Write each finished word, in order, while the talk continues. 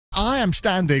I am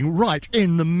standing right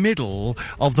in the middle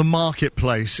of the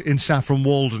marketplace in Saffron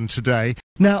Walden today.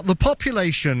 Now, the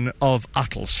population of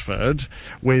Uttlesford,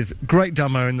 with Great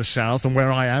Dunmow in the south and where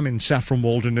I am in Saffron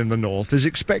Walden in the north, is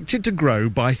expected to grow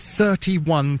by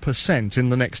 31% in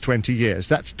the next 20 years.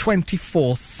 That's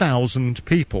 24,000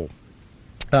 people.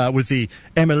 With the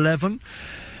M11,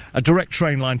 a direct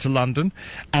train line to London,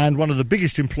 and one of the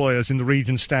biggest employers in the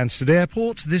region, Stansted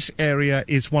Airport. This area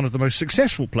is one of the most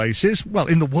successful places, well,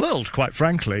 in the world, quite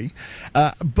frankly.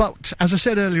 But, as I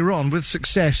said earlier on, with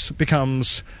success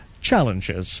becomes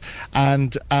challenges.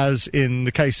 And as in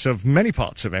the case of many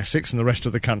parts of Essex and the rest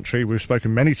of the country, we've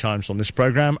spoken many times on this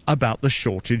programme about the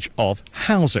shortage of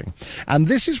housing. And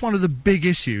this is one of the big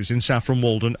issues in Saffron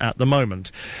Walden at the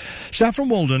moment. Saffron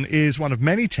Walden is one of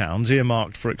many towns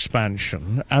earmarked for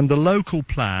expansion, and the local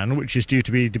plan, which is due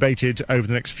to be debated over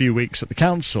the next few weeks at the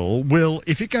council, will,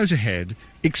 if it goes ahead,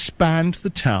 expand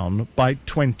the town by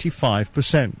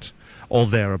 25%. Or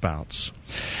thereabouts.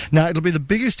 Now, it'll be the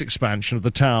biggest expansion of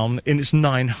the town in its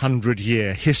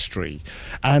 900-year history,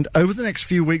 and over the next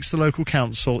few weeks the local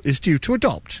council is due to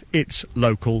adopt its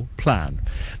local plan.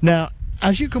 Now,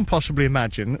 as you can possibly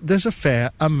imagine, there's a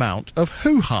fair amount of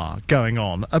hoo-ha going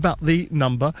on about the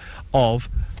number of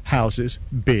houses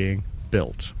being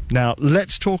built. Now,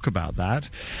 let's talk about that.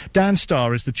 Dan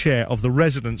Starr is the chair of the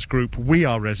residents group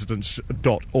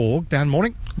weareresidents.org. Dan,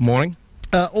 morning. Morning.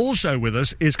 Also with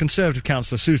us is Conservative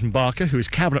Councillor Susan Barker, who is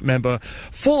Cabinet Member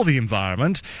for the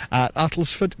Environment at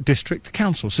Uttlesford District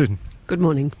Council. Susan. Good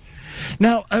morning.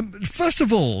 Now, first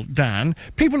of all, Dan,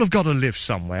 people have got to live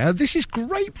somewhere. This is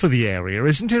great for the area,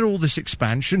 isn't it? All this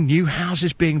expansion, new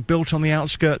houses being built on the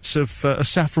outskirts of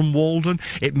Saffron Walden.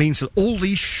 It means that all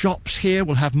these shops here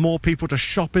will have more people to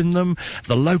shop in them.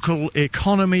 The local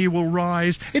economy will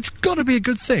rise. It's got to be a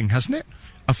good thing, hasn't it?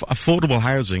 Affordable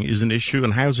housing is an issue,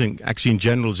 and housing actually in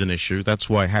general is an issue. That's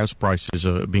why house prices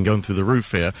have been going through the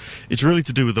roof here. It's really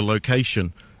to do with the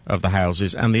location of the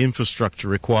houses and the infrastructure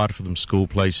required for them: school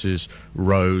places,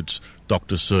 roads,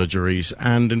 doctors' surgeries,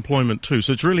 and employment too.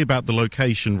 So it's really about the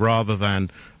location rather than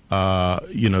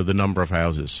the number of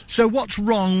houses. So what's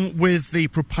wrong with the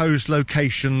proposed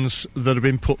locations that have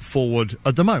been put forward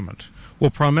at the moment? Well,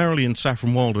 primarily in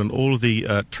Saffron Walden, all of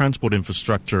the transport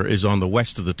infrastructure is on the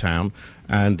west of the town,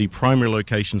 and the primary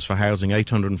locations for housing,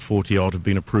 840 odd, have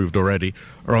been approved already,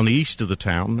 are on the east of the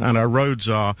town. And our roads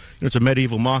are, it's a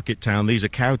medieval market town. These are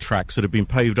cow tracks that have been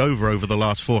paved over the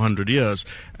last 400 years,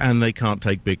 and they can't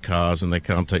take big cars, and they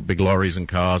can't take big lorries and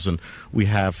cars. And we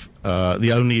have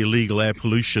the only illegal air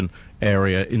pollution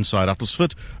area inside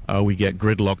Uttlesford. We get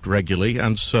gridlocked regularly,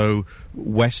 and so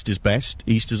west is best,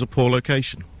 east is a poor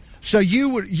location. So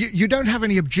you don't have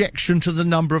any objection to the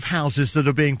number of houses that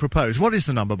are being proposed? What is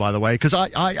the number, by the way? Because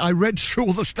I read through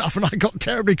all the stuff and I got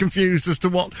terribly confused as to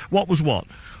what was what.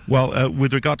 Well,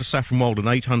 with regard to Saffron Walden,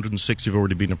 860 have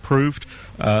already been approved.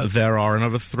 There are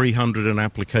another 300 in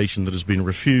application that has been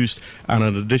refused, and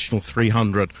an additional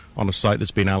 300 on a site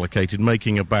that's been allocated,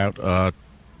 making about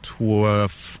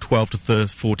 12 to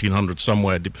 1,400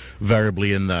 somewhere,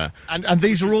 variably in there. And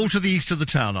these are all to the east of the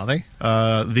town, are they?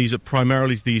 These are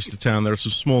primarily to the east of town. There are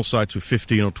some small sites with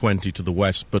 15 or 20 to the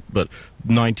west, but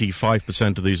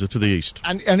 95% of these are to the east.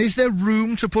 And is there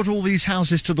room to put all these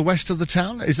houses to the west of the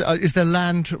town? Is there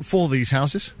land for these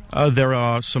houses? There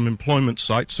are some employment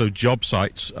sites, so job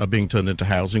sites are being turned into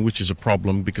housing, which is a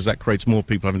problem because that creates more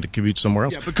people having to commute somewhere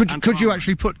else. Yeah, but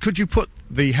could you put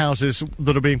the houses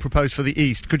that are being proposed for the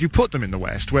east? Could you put them in the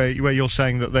west, where you're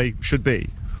saying that they should be?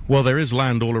 Well, there is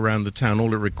land all around the town.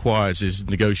 All it requires is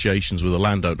negotiations with the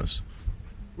landowners.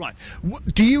 Right.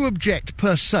 Do you object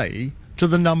per se to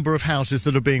the number of houses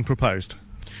that are being proposed?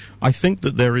 I think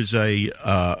that there is a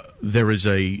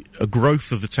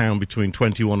growth of the town between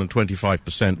 21 and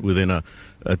 25% within a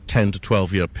 10 to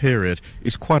 12 year period.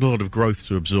 It's quite a lot of growth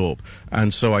to absorb,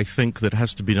 and so I think that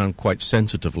has to be done quite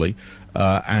sensitively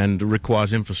and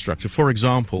requires infrastructure. For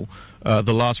example,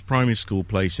 the last primary school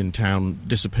place in town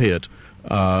disappeared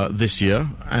this year,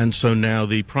 and so now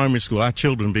the primary school, our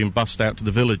children are being bussed out to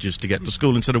the villages to get to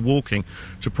school instead of walking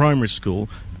to primary school,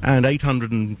 and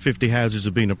 850 houses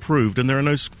have been approved, and there are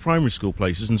no primary school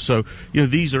places, and so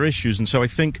these are issues. And so I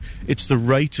think it's the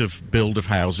rate of build of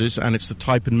houses, and it's the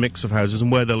type and mix of houses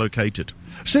and where they're located.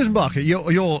 Susan Barker,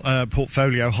 you're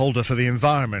portfolio holder for the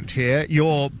environment here.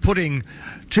 You're putting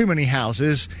too many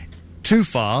houses too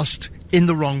fast in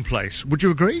the wrong place. Would you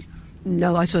agree?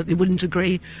 No, I certainly wouldn't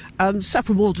agree.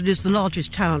 Saffron Walden is the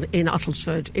largest town in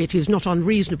Uttlesford. It is not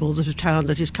unreasonable that a town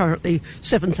that is currently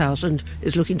 7,000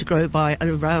 is looking to grow by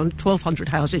around 1,200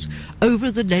 houses over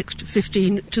the next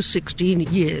 15 to 16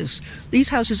 years. These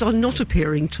houses are not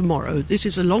appearing tomorrow. This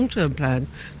is a long-term plan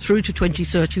through to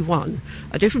 2031.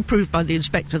 And if approved by the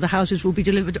inspector, the houses will be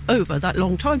delivered over that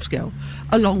long timescale,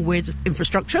 along with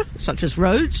infrastructure such as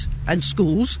roads and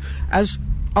schools, as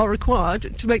are required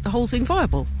to make the whole thing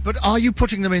viable. But are you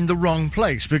putting them in the wrong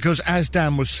place? Because, as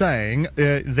Dan was saying,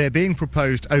 they're being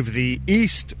proposed over the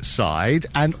east side,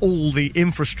 and all the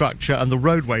infrastructure and the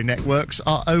roadway networks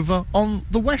are over on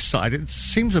the west side. It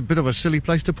seems a bit of a silly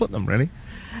place to put them, really.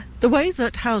 The way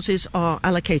that houses are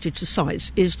allocated to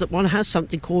sites is that one has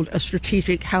something called a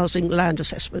strategic housing land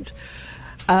assessment.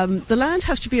 The land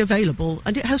has to be available,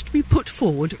 and it has to be put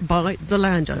forward by the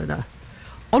landowner.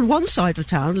 On one side of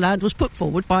town, land was put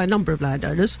forward by a number of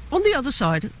landowners. On the other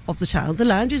side of the town, the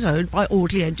land is owned by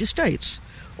Audley End Estates.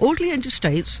 Audley End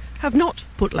Estates have not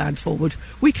put land forward.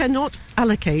 We cannot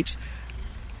allocate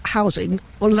housing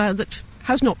on land that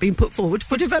has not been put forward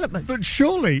for development. But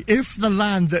surely, if the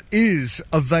land that is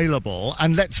available,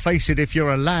 and let's face it, if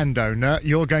you're a landowner,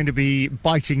 you're going to be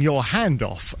biting your hand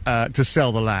off to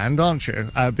sell the land, aren't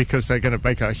you? Because they're going to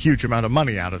make a huge amount of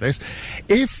money out of this.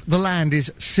 If the land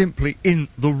is simply in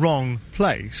the wrong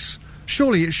place,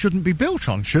 surely it shouldn't be built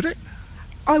on, should it?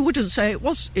 I wouldn't say it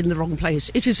was in the wrong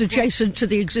place. It is adjacent to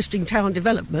the existing town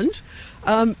development.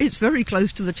 It's very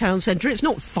close to the town centre. It's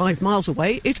not 5 miles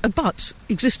away. It abuts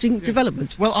existing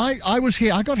development. Well, I was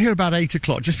here. I got here about 8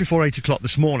 o'clock, just before 8 o'clock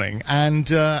this morning.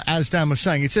 And as Dan was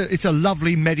saying, it's a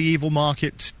lovely medieval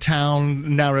market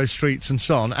town, narrow streets and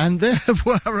so on. And there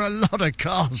were a lot of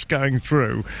cars going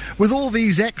through. With all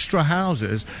these extra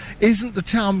houses, isn't the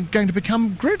town going to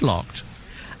become gridlocked?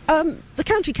 The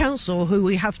county council, who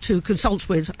we have to consult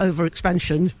with over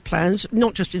expansion plans,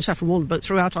 not just in Saffron Walden but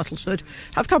throughout Uttlesford,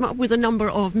 have come up with a number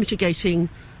of mitigating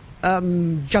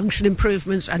junction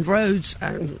improvements and roads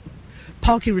and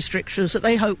parking restrictions that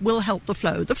they hope will help the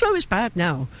flow. The flow is bad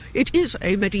now. It is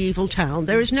a medieval town.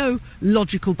 There is no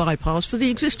logical bypass for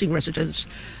the existing residents.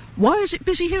 Why is it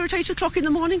busy here at 8 o'clock in the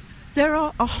morning? There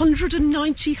are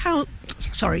 190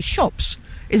 shops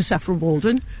in Saffron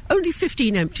Walden, only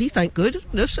 15 empty, thank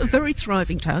goodness, a very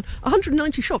thriving town.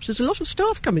 190 shops, there's a lot of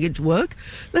staff coming into work,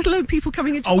 let alone people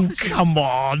coming into offices. Oh, come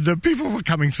on, the people were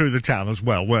coming through the town as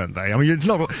well, weren't they? I mean,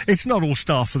 it's not all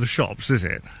staff for the shops, is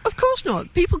it? Of course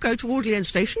not. People go to Audley End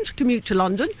Station to commute to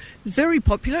London, very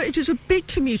popular, it is a big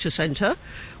commuter centre.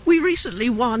 We recently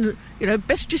won,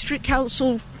 Best District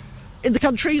Council in the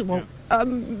country,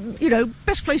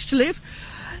 best place to live.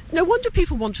 No wonder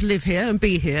people want to live here and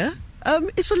be here.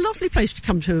 It's a lovely place to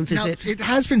come to and visit. Now, it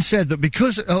has been said that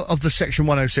because of the Section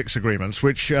 106 agreements,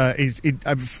 which what is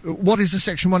the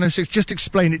Section 106? Just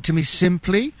explain it to me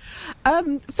simply.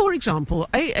 For example,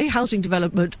 a housing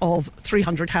development of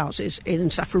 300 houses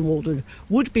in Saffron Walden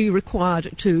would be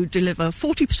required to deliver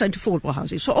 40% affordable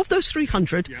houses. So of those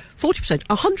 300, 40%,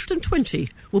 120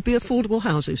 will be affordable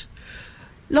houses.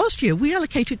 Last year, we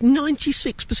allocated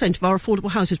 96% of our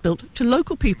affordable houses built to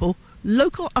local people,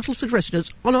 local Uttlesford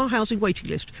residents on our housing waiting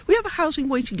list. We have a housing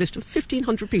waiting list of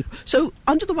 1,500 people. So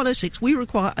under the 106, we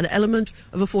require an element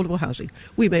of affordable housing.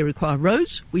 We may require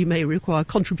roads, we may require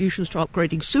contributions to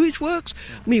upgrading sewage works,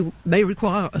 we may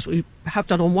require, as we have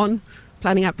done on one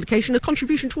planning application, a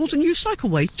contribution towards a new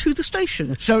cycleway to the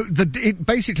station. So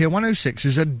basically a 106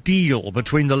 is a deal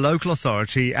between the local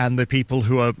authority and the people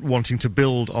who are wanting to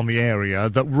build on the area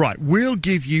that, right, we'll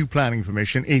give you planning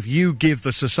permission if you give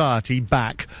the society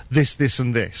back this, this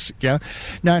and this, yeah?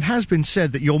 Now, it has been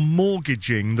said that you're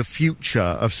mortgaging the future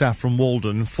of Saffron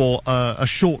Walden for a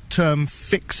short-term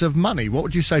fix of money. What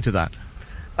would you say to that?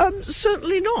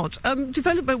 Certainly not.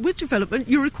 With development,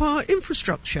 you require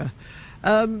infrastructure.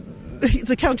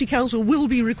 The county council will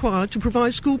be required to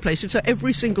provide school places for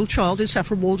every single child in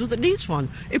Saffron Walden that needs one.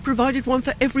 It provided one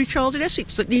for every child in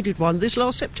Essex that needed one this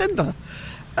last September.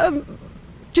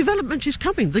 Development is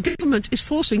coming. The government is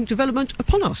forcing development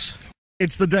upon us.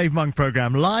 It's the Dave Monk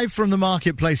programme, live from the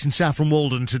marketplace in Saffron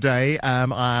Walden today.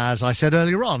 As I said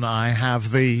earlier on, I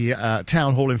have the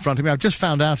town hall in front of me. I've just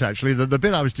found out, actually, that the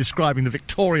bit I was describing, the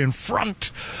Victorian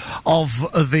front of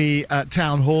the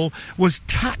town hall, was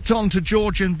tacked onto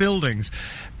Georgian buildings.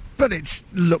 But it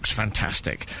looks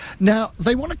fantastic. Now,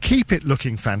 they want to keep it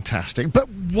looking fantastic, but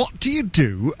what do you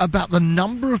do about the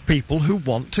number of people who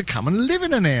want to come and live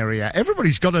in an area?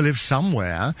 Everybody's got to live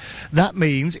somewhere. That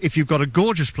means if you've got a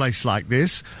gorgeous place like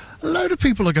this, a load of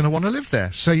people are going to want to live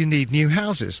there, so you need new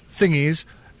houses. Thing is,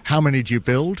 How many do you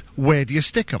build? Where do you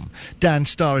stick them? Dan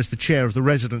Starr is the chair of the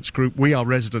residents group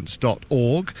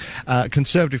weareresidents.org.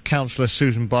 Conservative councillor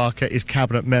Susan Barker is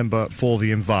cabinet member for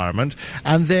the environment.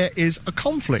 And there is a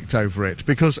conflict over it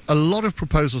because a lot of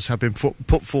proposals have been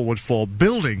put forward for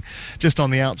building just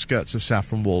on the outskirts of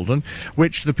Saffron Walden,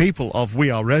 which the people of We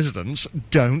Are Residents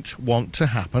don't want to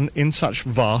happen in such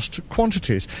vast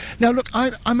quantities. Now, look,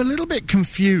 I'm a little bit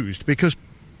confused because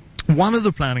one of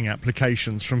the planning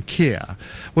applications from Cllr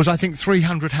was, I think,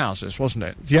 300 houses, wasn't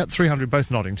it? Yeah, 300,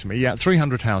 both nodding to me. Yeah,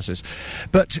 300 houses.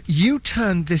 But you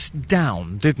turned this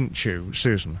down, didn't you,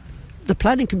 Susan? The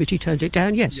planning committee turned it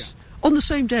down, yes. Yeah. On the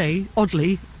same day,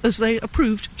 oddly, as they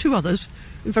approved 2 others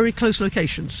in very close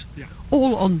locations,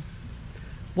 all on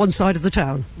one side of the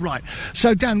town. Right.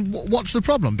 So, Dan, what's the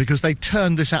problem? Because they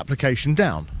turned this application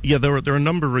down. Yeah, there are a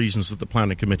number of reasons that the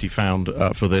planning committee found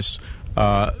for this.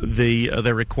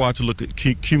 They're required to look at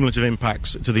cumulative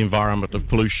impacts to the environment of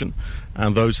pollution,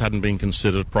 and those hadn't been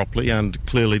considered properly, and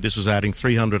clearly this was adding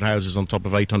 300 houses on top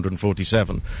of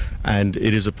 847, and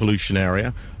it is a pollution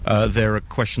area. There are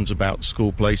questions about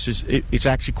school places. It's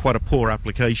actually quite a poor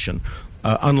application.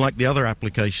 Unlike the other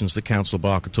applications that Councillor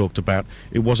Barker talked about,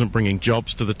 it wasn't bringing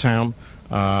jobs to the town,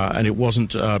 and it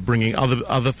wasn't bringing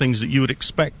other things that you would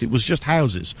expect. It was just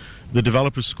houses. The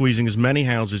developer's squeezing as many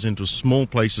houses into a small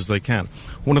place as they can.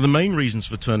 One of the main reasons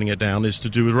for turning it down is to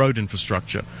do with road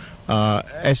infrastructure.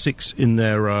 Essex, in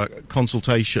their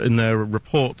consultation, in their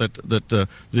report that the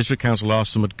District Council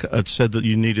asked them, had said that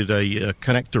you needed a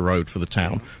connector road for the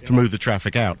town to move the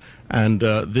traffic out. And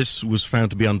this was found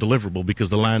to be undeliverable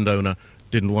because the landowner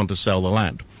didn't want to sell the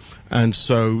land. And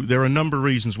so there are a number of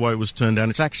reasons why it was turned down.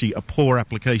 It's actually a poor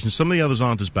application. Some of the others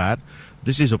aren't as bad.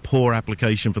 This is a poor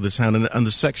application for the town. And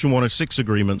the Section 106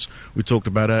 agreements we talked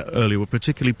about earlier were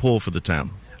particularly poor for the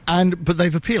town. But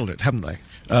they've appealed it, haven't they?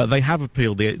 They have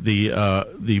appealed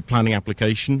the planning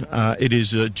application. It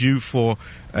is due for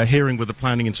a hearing with the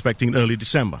planning inspector in early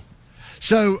December.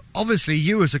 So, obviously,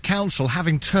 you as a council,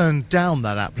 having turned down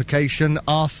that application,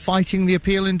 are fighting the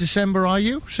appeal in December, are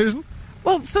you, Susan?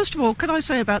 Well, first of all, can I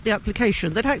say about the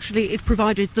application that actually it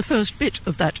provided the first bit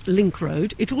of that link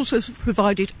road. It also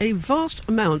provided a vast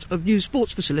amount of new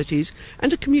sports facilities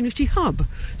and a community hub.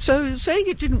 So saying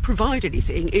it didn't provide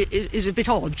anything is a bit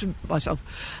odd to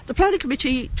myself. The planning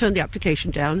committee turned the application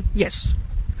down, yes.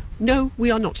 No, we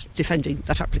are not defending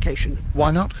that application. Why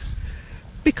not?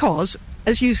 Because,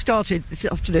 as you started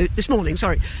this morning,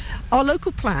 our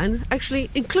local plan actually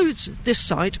includes this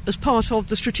site as part of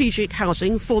the strategic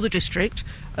housing for the district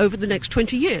over the next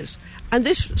 20 years. And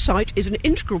this site is an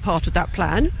integral part of that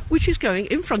plan, which is going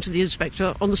in front of the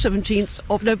inspector on the 17th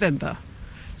of November.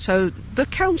 So the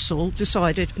council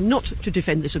decided not to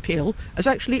defend this appeal, as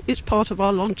actually it's part of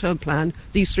our long-term plan,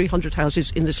 these 300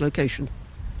 houses in this location.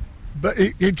 But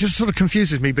it just sort of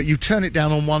confuses me, but you turn it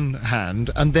down on one hand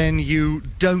and then you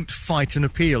don't fight an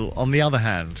appeal on the other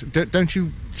hand. Don't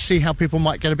you see how people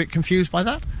might get a bit confused by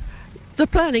that? The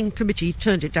planning committee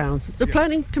turned it down. The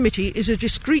planning committee is a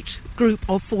discrete group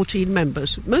of 14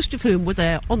 members, most of whom were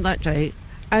there on that day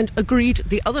and agreed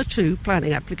the other 2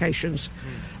 planning applications.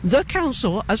 The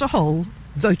council as a whole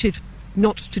voted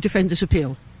not to defend this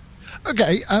appeal.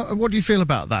 OK, what do you feel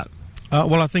about that?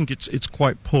 Well, I think it's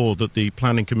quite poor that the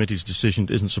planning committee's decision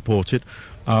isn't supported.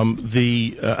 At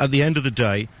the end of the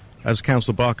day, as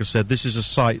Councillor Barker said, this is a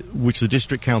site which the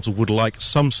District Council would like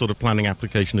some sort of planning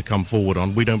application to come forward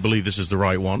on. We don't believe this is the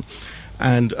right one.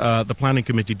 And the planning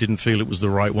committee didn't feel it was the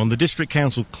right one. The District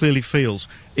Council clearly feels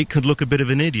it could look a bit of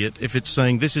an idiot if it's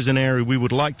saying this is an area we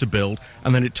would like to build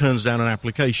and then it turns down an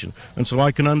application. And so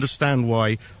I can understand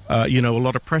why, a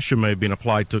lot of pressure may have been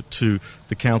applied to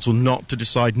the council not to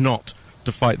decide not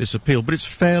to fight this appeal, but it's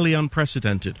fairly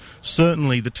unprecedented.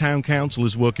 Certainly the town council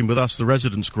is working with us, the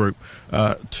residents group,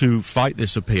 to fight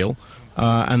this appeal,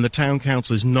 and the town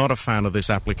council is not a fan of this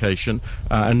application,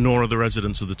 and nor are the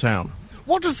residents of the town.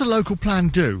 What does the local plan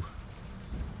do?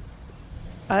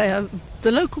 The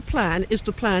local plan is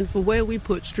the plan for where we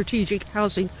put strategic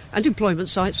housing and employment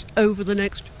sites over the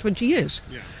next 20 years.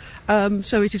 Yeah.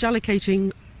 So it is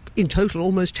allocating in total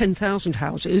almost 10,000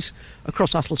 houses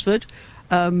across Uttlesford,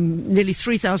 nearly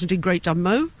 3,000 in Great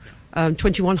Dunmow,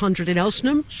 2,100 in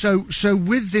Elsenham. So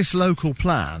with this local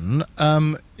plan,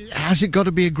 has it got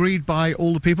to be agreed by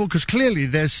all the people? Because clearly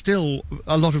there's still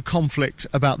a lot of conflict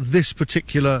about this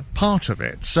particular part of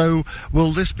it. So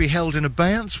will this be held in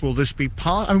abeyance? Will this be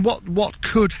part? And what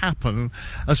could happen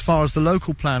as far as the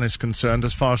local plan is concerned,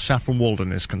 as far as Saffron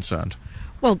Walden is concerned?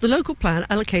 Well, the local plan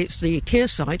allocates the Cllr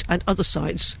site and other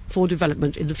sites for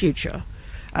development in the future,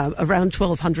 around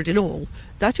 1,200 in all.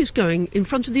 That is going in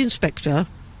front of the inspector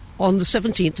on the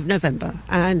 17th of November,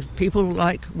 and people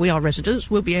like we are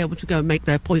residents will be able to go and make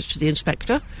their points to the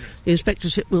inspector. The inspector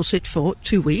will sit for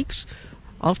 2 weeks.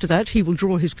 After that, he will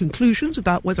draw his conclusions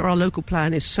about whether our local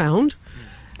plan is sound,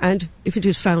 and if it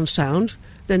is found sound,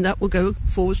 then that will go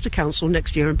forwards to council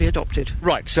next year and be adopted.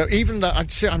 Right, so even though,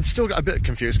 I'm still a bit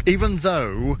confused, even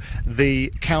though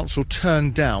the council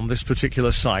turned down this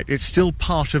particular site, it's still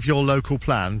part of your local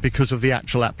plan because of the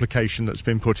actual application that's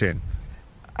been put in?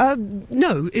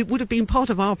 No, it would have been part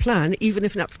of our plan even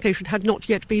if an application had not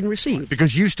yet been received.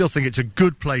 Because you still think it's a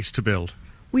good place to build?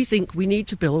 We think we need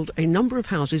to build a number of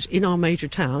houses in our major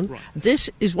town. Right.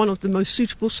 This is one of the most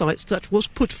suitable sites that was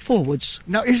put forwards.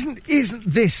 Now, isn't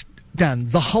this, Dan,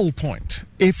 the whole point?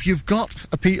 If you've got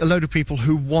a load of people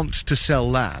who want to sell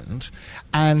land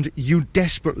and you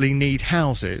desperately need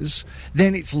houses,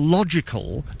 then it's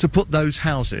logical to put those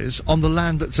houses on the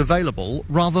land that's available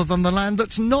rather than the land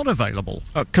that's not available.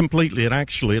 Completely, and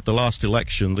actually at the last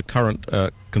election, the current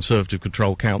Conservative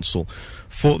controlled council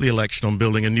fought the election on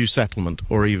building a new settlement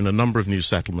or even a number of new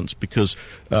settlements because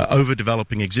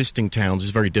overdeveloping existing towns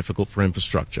is very difficult for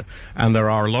infrastructure, and there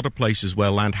are a lot of places where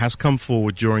land has come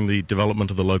forward during the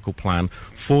development of the local plan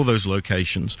for those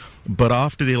locations, but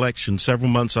after the election, several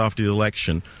months after the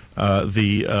election,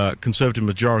 the Conservative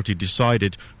majority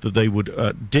decided that they would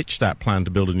ditch that plan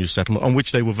to build a new settlement, on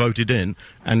which they were voted in,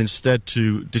 and instead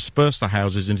to disperse the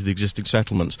houses into the existing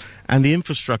settlements. And the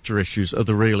infrastructure issues are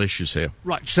the real issues here.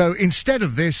 Right, so instead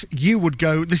of this, you would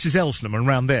go, this is Elsenham and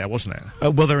round there, wasn't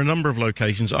it? Well, there are a number of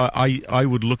locations. I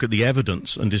would look at the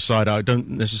evidence and decide I don't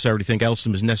necessarily think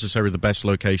Elsenham is necessarily the best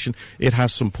location. It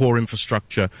has some poor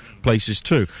infrastructure places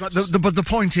too. But the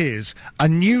point is, a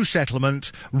new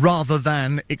settlement rather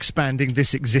than expanding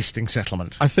this existing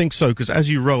settlement. I think so, because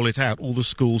as you roll it out, all the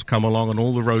schools come along and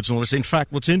all the roads and all this. In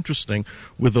fact, what's interesting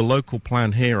with the local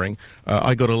plan hearing,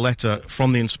 I got a letter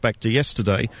from the inspector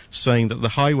yesterday saying that the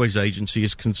Highways Agency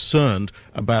is concerned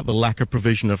about the lack of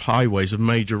provision of highways, of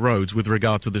major roads, with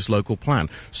regard to this local plan.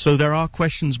 So there are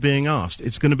questions being asked.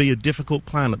 It's going to be a difficult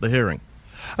plan at the hearing.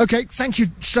 OK, thank you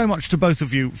so much to both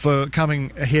of you for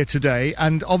coming here today.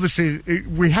 And obviously,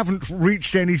 we haven't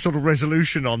reached any sort of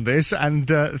resolution on this, and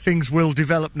things will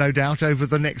develop, no doubt, over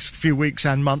the next few weeks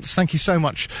and months. Thank you so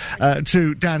much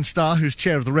to Dan Starr, who's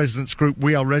chair of the residents group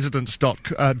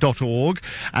weareresidents.org,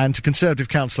 and to Conservative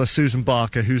councillor Susan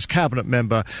Barker, who's cabinet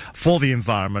member for the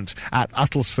environment at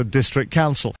Uttlesford District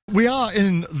Council. We are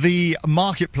in the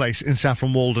marketplace in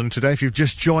Saffron Walden today. If you've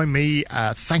just joined me,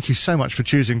 thank you so much for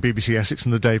choosing BBC Essex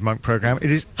and the Dave Monk programme. It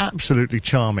is absolutely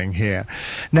charming here.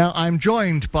 Now, I'm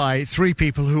joined by three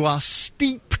people who are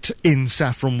steeped in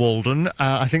Saffron Walden.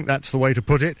 I think that's the way to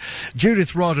put it.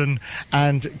 Judith Rodden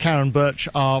and Karen Birch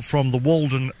are from the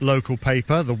Walden Local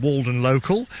paper, the Walden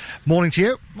Local. Morning to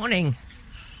you. Morning.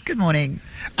 Good morning.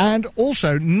 And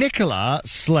also Nicola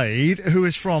Slade, who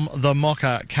is from the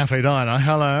Mocha Café Diner.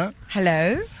 Hello.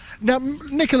 Hello. Now,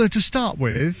 Nicola, to start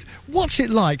with, what's it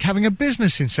like having a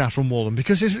business in Saffron Walden?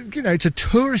 Because it's a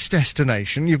tourist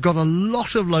destination. You've got a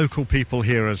lot of local people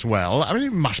here as well. I mean,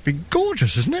 it must be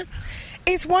gorgeous, isn't it?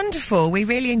 It's wonderful. We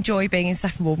really enjoy being in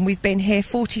Saffron Walden. We've been here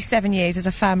 47 years as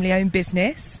a family-owned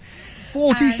business.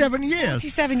 47 years?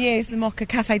 47 years the Mocha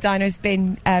Café Diner has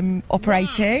been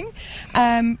operating.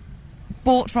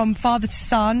 Bought from father to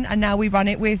son, and now we run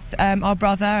it with our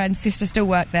brother and sister still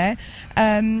work there.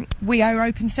 We are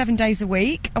open 7 days a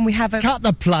week, and we have a... Cut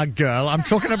the plug, girl. I'm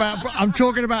talking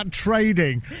about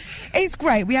trading. It's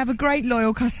great. We have a great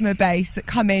loyal customer base that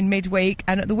come in midweek,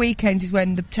 and at the weekends is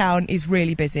when the town is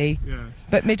really busy. Yeah.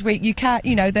 But midweek,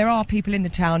 there are people in the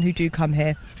town who do come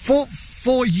here.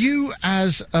 For you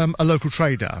as a local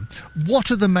trader,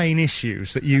 what are the main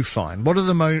issues that you find? What are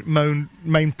the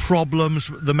main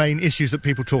problems, the main issues that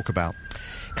people talk about?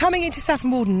 Coming into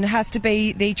Saffron Walden has to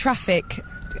be the traffic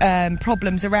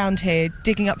problems around here,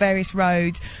 digging up various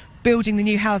roads, building the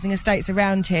new housing estates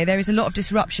around here. There is a lot of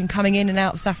disruption coming in and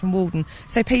out of Saffron Walden.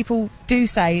 So people do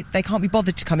say they can't be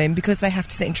bothered to come in because they have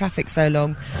to sit in traffic so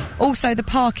long. Also, the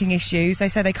parking issues. They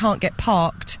say they can't get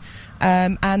parked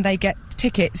and they get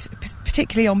tickets,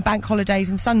 particularly on bank holidays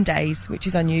and Sundays, which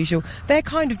is unusual. They're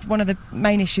kind of one of the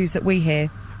main issues that we hear.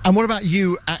 And what about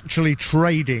you actually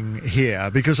trading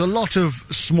here? Because a lot of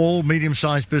small,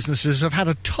 medium-sized businesses have had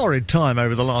a torrid time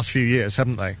over the last few years,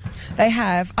 haven't they? They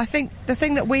have. I think the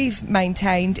thing that we've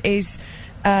maintained is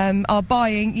our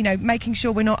buying, making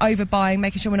sure we're not overbuying,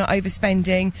 making sure we're not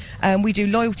overspending. We do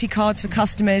loyalty cards for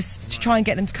customers to try and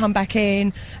get them to come back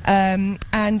in,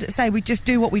 and say we just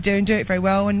do what we do and do it very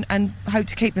well, and hope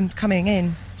to keep them coming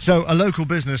in. So a local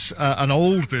business, an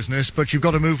old business, but you've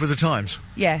got to move with the times.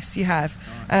 Yes, you have.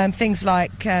 Things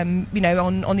like, on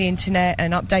the internet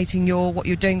and updating what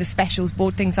you're doing, the specials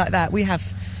board, things like that. We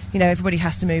have, everybody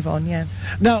has to move on, yeah.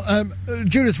 Now,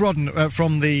 Judith Rodden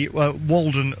from the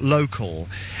Walden Local,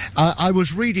 I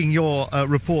was reading your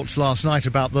reports last night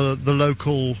about the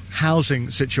local housing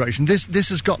situation. This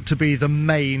has got to be the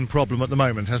main problem at the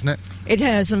moment, hasn't it? It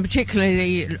has, and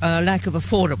particularly the lack of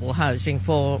affordable housing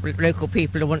for local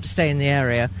people who want to stay in the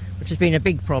area, which has been a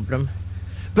big problem.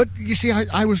 But you see,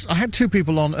 I had two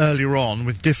people on earlier on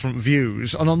with different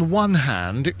views, and on the one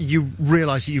hand, you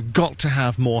realise that you've got to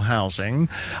have more housing.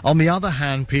 On the other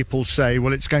hand, people say,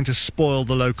 well, it's going to spoil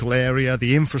the local area,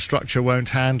 the infrastructure won't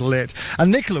handle it.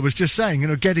 And Nicola was just saying,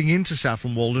 getting into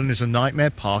Saffron Walden is a nightmare,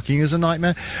 parking is a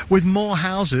nightmare. With more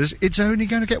houses, it's only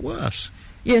going to get worse.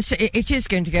 Yes, it is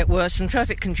going to get worse, and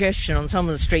traffic congestion on some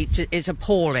of the streets is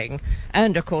appalling.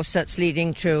 And, of course, that's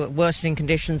leading to worsening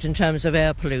conditions in terms of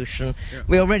air pollution. Yeah.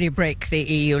 We already break the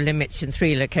EU limits in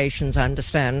 3 locations, I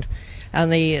understand.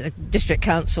 And the District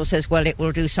Council says, well, it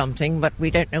will do something, but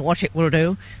we don't know what it will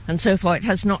do. And so far it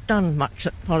has not done much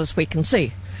as far as we can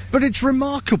see. But it's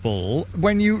remarkable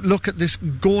when you look at this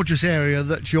gorgeous area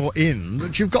that you're in,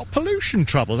 that you've got pollution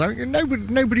troubles. I mean,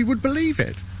 nobody would believe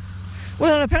it.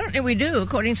 Well, apparently we do,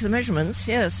 according to the measurements,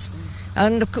 yes.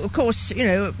 And, of course,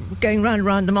 going round and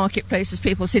round the marketplace, as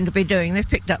people seem to be doing, they've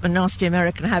picked up a nasty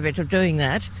American habit of doing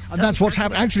that. And that's what's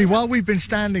happened. Actually, while we've been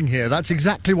standing here, that's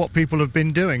exactly what people have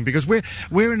been doing, because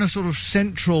we're in a sort of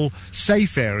central,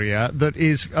 safe area that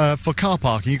is for car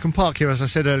parking. You can park here, as I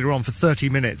said earlier on, for 30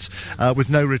 minutes with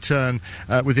no return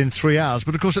within 3 hours.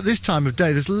 But, of course, at this time of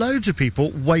day, there's loads of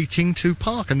people waiting to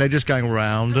park, and they're just going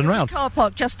round and round. There's a car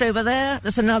park just over there.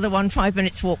 There's another one 5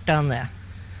 minutes walk down there.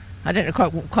 I don't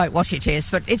know quite what it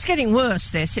is, but it's getting worse,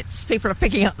 people are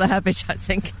picking up the habit, I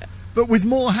think. But with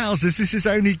more houses, this is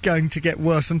only going to get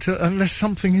worse unless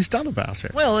something is done about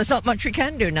it. Well, there's not much we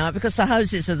can do now, because the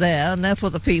houses are there, and therefore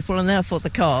the people, and therefore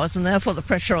the cars, and therefore the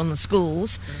pressure on the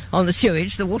schools, on the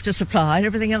sewage, the water supply, and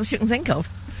everything else you can think of.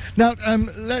 Now,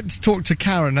 let's talk to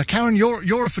Karen. Now, Karen,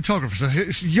 you're a photographer,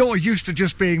 so you're used to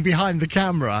just being behind the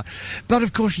camera. But,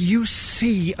 of course, you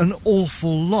see an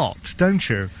awful lot, don't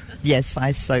you? Yes,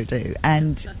 I so do.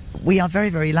 And we are very,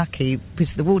 very lucky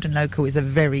because the Walden Local is a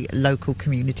very local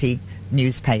community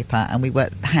newspaper, and we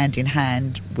work hand in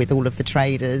hand with all of the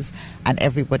traders and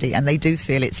everybody, and they do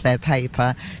feel it's their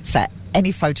paper. So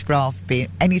any photograph, be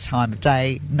it any time of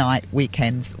day, night,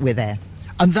 weekends, we're there.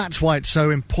 And that's why it's so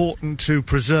important to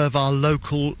preserve our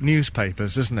local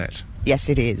newspapers, isn't it? Yes,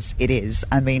 it is. It is.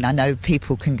 I mean, I know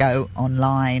people can go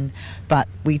online, but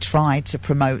we try to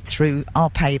promote through our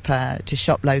paper to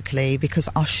shop locally, because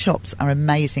our shops are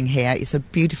amazing here. It's a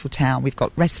beautiful town. We've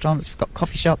got restaurants, we've got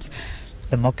coffee shops,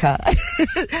 the Mocha,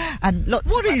 and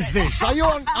lots. What is this? Are you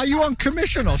on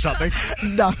commission or something?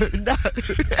 No.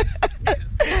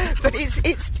 But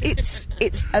it's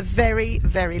a very,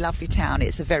 very lovely town.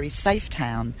 It's a very safe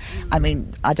town. I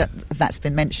mean, I don't know if that's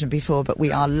been mentioned before, but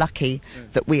we are lucky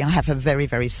that we have a very,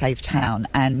 very safe town,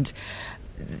 and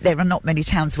there are not many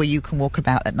towns where you can walk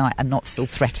about at night and not feel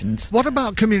threatened. What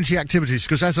about community activities?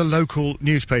 Because as a local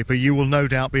newspaper, you will no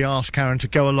doubt be asked, Karen, to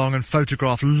go along and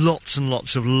photograph lots and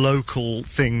lots of local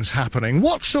things happening.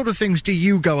 What sort of things do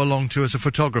you go along to as a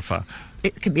photographer?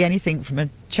 It could be anything from a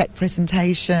cheque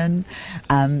presentation.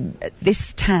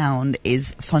 This town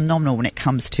is phenomenal when it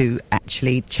comes to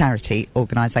actually charity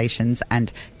organisations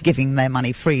and giving their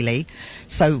money freely.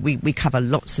 So we cover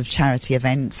lots of charity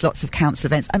events, lots of council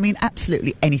events. I mean,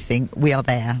 absolutely anything, we are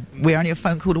there. We're only a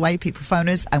phone call away, people phone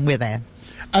us, and we're there.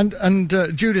 And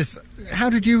Judith, how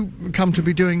did you come to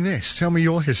be doing this? Tell me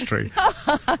your history.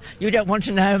 You don't want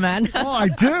to know, man. Oh, I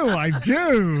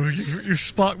do. You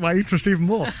sparked my interest even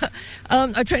more.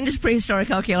 I trained as a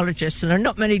prehistoric archaeologist, and there are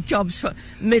not many jobs for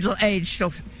middle-aged,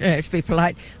 or, to be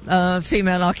polite,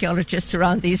 female archaeologists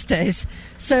around these days.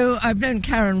 So I've known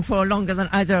Karen for longer than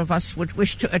either of us would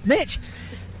wish to admit,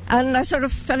 and I sort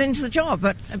of fell into the job,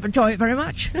 but I enjoy it very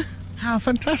much. How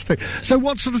fantastic. So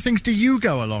what sort of things do you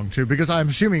go along to? Because I'm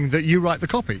assuming that you write the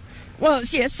copy. Well,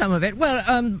 yes, some of it.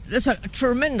 Well, there's a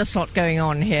tremendous lot going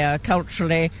on here,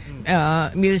 culturally,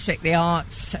 music, the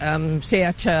arts,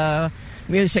 theatre,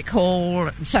 music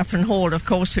hall, Saffron Hall, of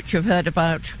course, which you've heard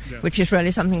about, which is really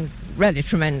something really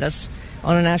tremendous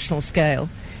on a national scale.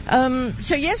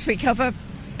 So, yes, we cover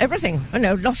everything.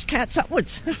 Lost cats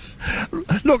upwards.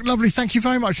 Look, lovely. Thank you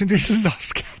very much indeed.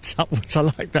 Lost cats upwards. I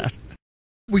like that.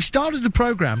 We started the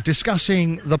programme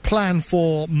discussing the plan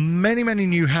for many, many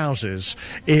new houses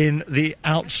in the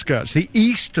outskirts, the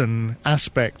eastern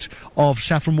aspect of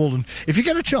Saffron Walden. If you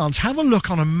get a chance, have a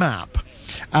look on a map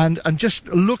and just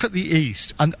look at the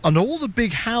east, and all the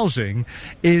big housing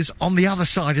is on the other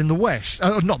side in the west.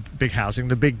 Not big housing,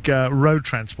 the big road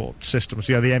transport systems,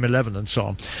 the M11 and so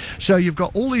on. So you've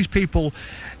got all these people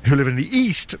who live in the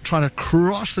east trying to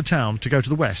cross the town to go to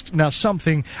the west. Now, I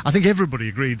think everybody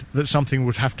agreed that something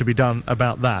would have to be done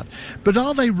about that. But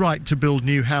are they right to build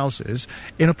new houses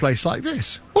in a place like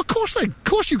this? Well, of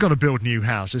course you've got to build new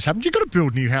houses, haven't you? You've got to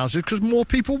build new houses because more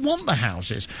people want the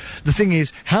houses. The thing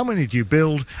is, how many do you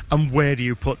build and where do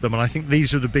you put them? And I think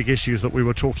these are the big issues that we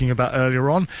were talking about earlier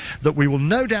on, that we will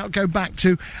no doubt go back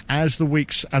to as the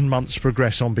weeks and months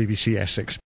progress on BBC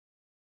Essex.